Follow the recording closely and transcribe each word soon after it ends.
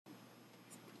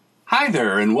Hi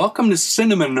there, and welcome to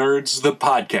CinemaNerdz, the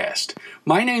podcast.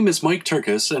 My name is Mike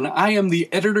Tyrkus, and I am the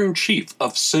editor-in-chief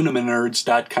of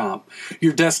CinemaNerdz.com,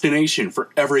 your destination for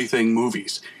everything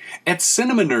movies. At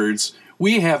CinemaNerdz,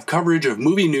 we have coverage of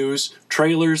movie news,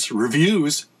 trailers,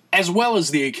 reviews, as well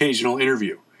as the occasional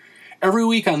interview. Every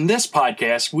week on this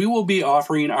podcast, we will be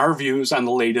offering our views on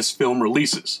the latest film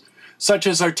releases, such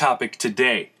as our topic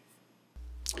today.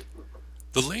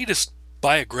 The latest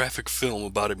biographic film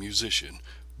about a musician,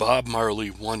 Bob Marley,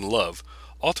 One Love,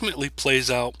 ultimately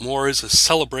plays out more as a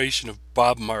celebration of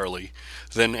Bob Marley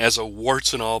than as a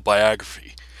warts-and-all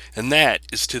biography, and that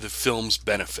is to the film's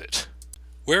benefit.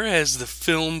 Whereas the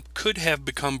film could have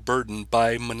become burdened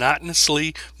by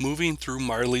monotonously moving through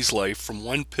Marley's life from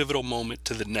one pivotal moment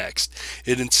to the next,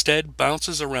 it instead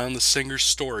bounces around the singer's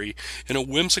story in a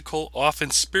whimsical,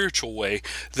 often spiritual way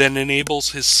that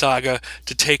enables his saga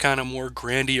to take on a more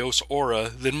grandiose aura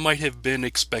than might have been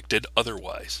expected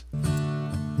otherwise.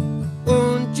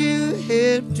 Won't you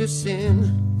help to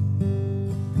sing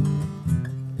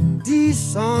these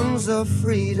songs of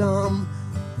freedom?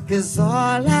 'Cause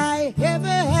all I ever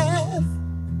have,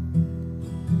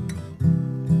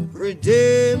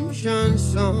 redemption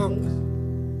songs.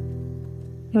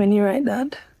 When you write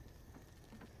that?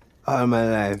 All my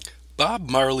life. Bob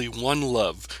Marley, One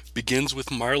Love begins with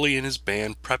Marley and his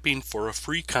band prepping for a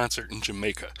free concert in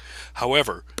Jamaica.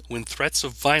 However, when threats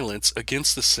of violence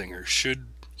against the singer should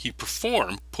he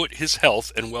perform put his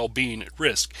health and well-being at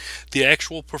risk, the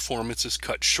actual performance is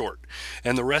cut short,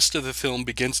 and the rest of the film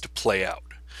begins to play out.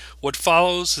 What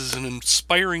follows is an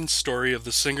inspiring story of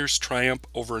the singer's triumph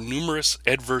over numerous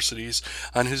adversities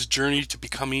on his journey to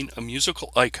becoming a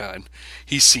musical icon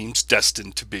he seems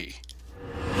destined to be.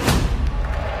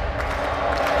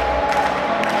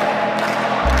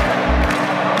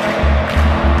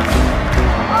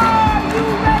 Are you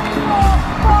ready for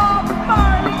Bob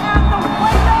Marley and the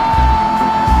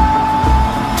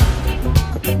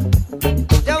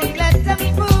Wailers? Don't let them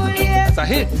fool you. It's a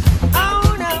hit.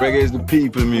 Oh no. Reggae is the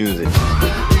people music.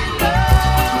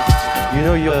 You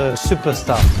know you're a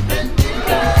superstar.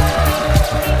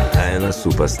 I am a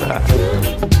superstar.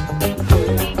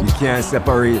 You can't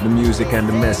separate the music and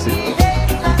the message.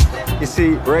 You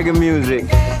see, reggae music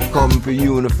come to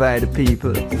unify the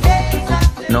people.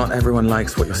 Not everyone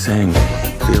likes what you're saying.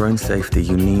 For your own safety,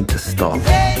 you need to stop.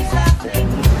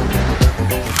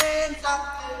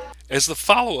 As the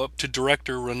follow-up to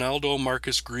director Ronaldo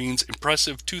Marcus Green's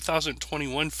impressive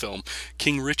 2021 film,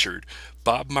 King Richard,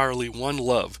 Bob Marley, One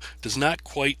Love does not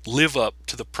quite live up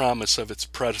to the promise of its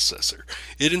predecessor.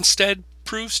 It instead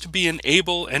proves to be an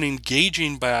able and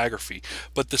engaging biography,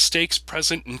 but the stakes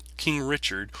present in King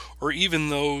Richard, or even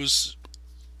those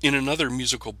in another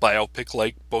musical biopic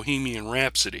like Bohemian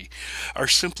Rhapsody, are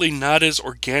simply not as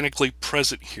organically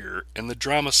present here, and the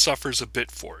drama suffers a bit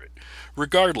for it.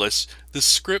 Regardless, the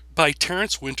script by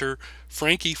Terrence Winter,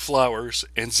 Frankie Flowers,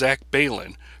 and Zach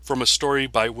Balin, from a story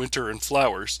by Winter and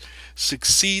Flowers,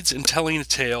 succeeds in telling a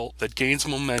tale that gains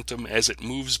momentum as it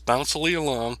moves bouncily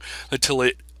along until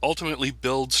it ultimately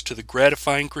builds to the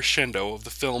gratifying crescendo of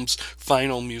the film's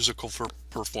final musical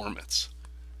performance.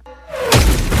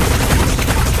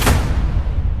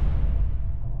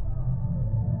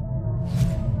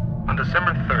 On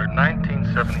December 3rd,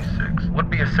 1976,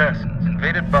 would-be assassins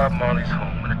invaded Bob Marley's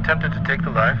home and attempted to take the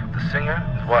life of the singer,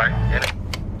 his wife, and...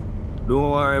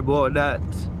 Don't worry about that.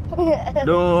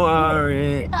 Don't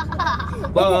worry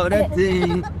about that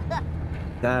thing.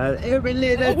 Cause every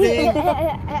little thing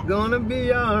gonna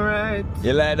be alright.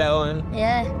 You like that one?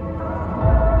 Yeah.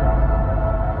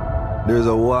 There's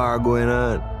a war going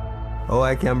on. Oh,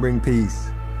 I can't bring peace.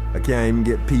 I can't even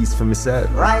get peace for myself.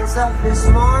 Rise up this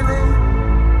morning,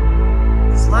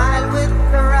 smile with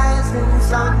the rising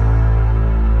sun.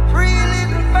 Three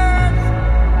little birds,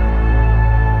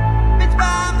 it's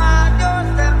by my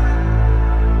doorstep.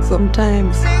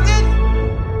 Sometimes Singing.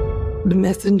 the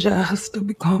messenger has to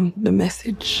become the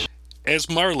message. As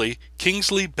Marley,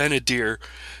 Kingsley Ben-Adir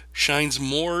shines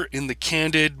more in the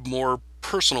candid, more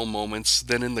personal moments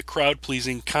than in the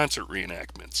crowd-pleasing concert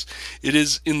reenactments. It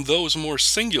is in those more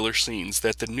singular scenes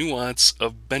that the nuance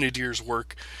of Ben-Adir's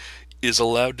work is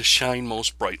allowed to shine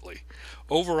most brightly.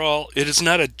 Overall, it is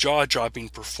not a jaw-dropping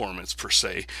performance per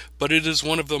se, but it is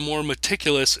one of the more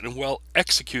meticulous and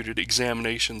well-executed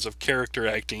examinations of character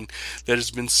acting that has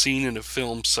been seen in a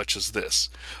film such as this.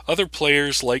 Other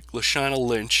players like Lashana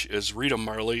Lynch as Rita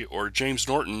Marley or James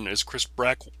Norton as Chris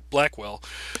Blackwell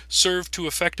serve to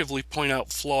effectively point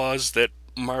out flaws that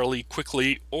Marley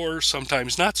quickly, or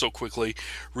sometimes not so quickly,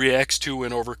 reacts to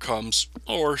and overcomes,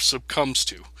 or succumbs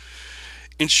to.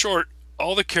 In short,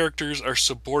 all the characters are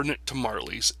subordinate to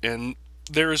Marley's, and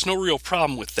there is no real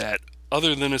problem with that,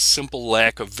 other than a simple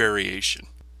lack of variation.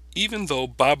 Even though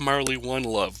Bob Marley One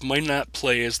Love might not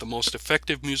play as the most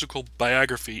effective musical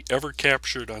biography ever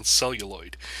captured on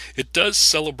celluloid, it does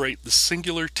celebrate the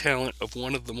singular talent of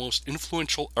one of the most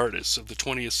influential artists of the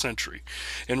 20th century,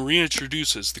 and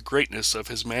reintroduces the greatness of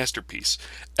his masterpiece,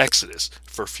 Exodus,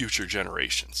 for future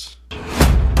generations.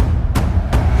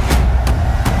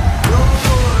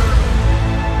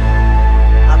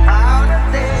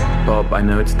 Bob, I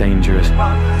know it's dangerous,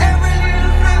 but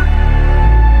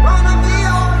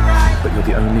you're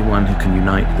the only one who can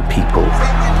unite the people.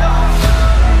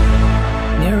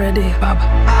 You ready, Bob?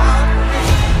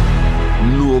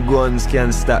 No guns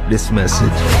can stop this message.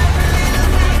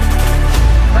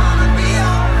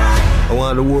 I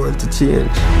want the world to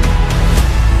change.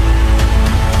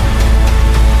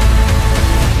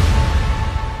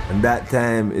 And that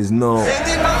time is now.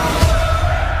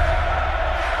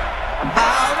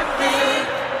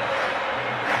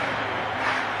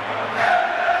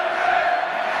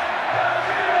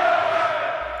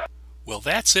 Well,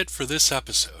 that's it for this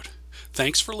episode.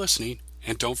 Thanks for listening,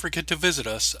 and don't forget to visit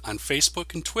us on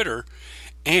Facebook and Twitter,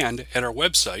 and at our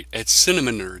website at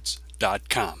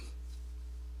CinemaNerdz.com.